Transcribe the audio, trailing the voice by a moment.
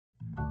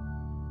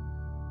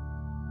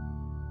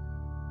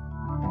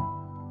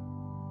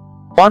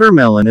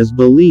Watermelon is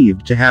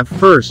believed to have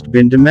first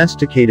been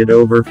domesticated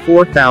over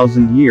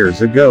 4,000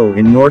 years ago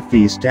in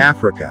Northeast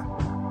Africa.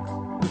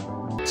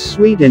 It's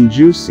sweet and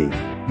juicy,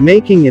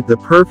 making it the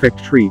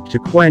perfect treat to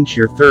quench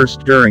your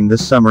thirst during the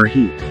summer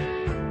heat.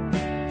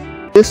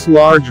 This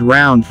large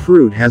round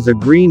fruit has a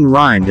green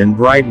rind and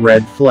bright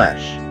red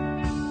flesh.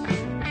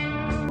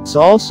 It's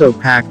also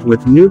packed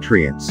with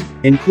nutrients,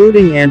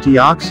 including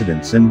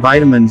antioxidants and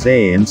vitamins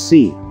A and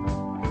C.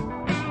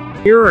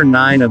 Here are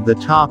 9 of the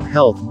top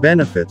health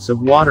benefits of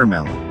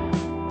watermelon.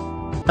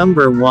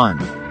 Number 1.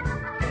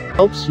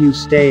 Helps you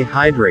stay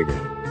hydrated.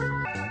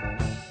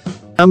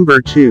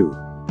 Number 2.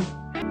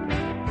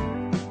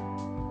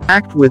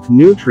 Packed with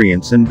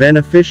nutrients and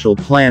beneficial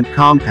plant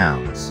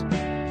compounds.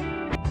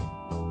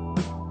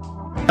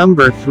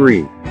 Number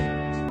 3.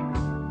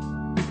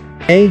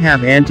 May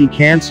have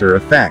anti-cancer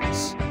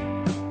effects.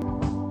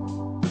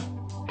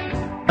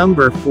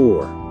 Number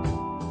 4.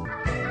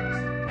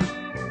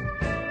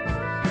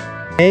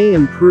 May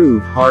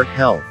improve heart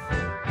health.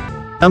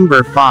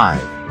 Number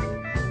 5.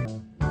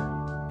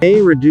 May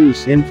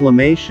reduce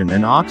inflammation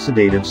and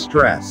oxidative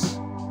stress.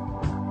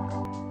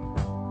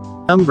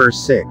 Number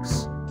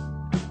 6.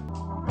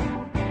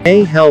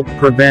 May help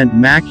prevent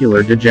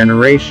macular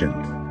degeneration.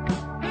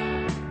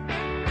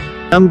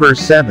 Number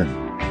 7.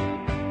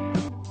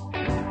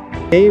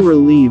 May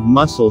relieve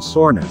muscle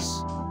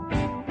soreness.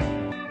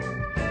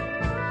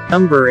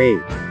 Number 8.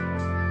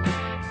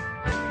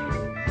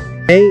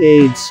 May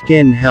aid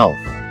skin health.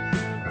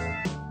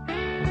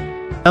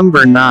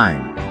 Number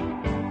 9.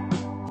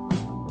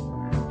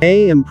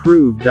 May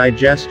improve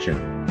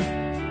digestion.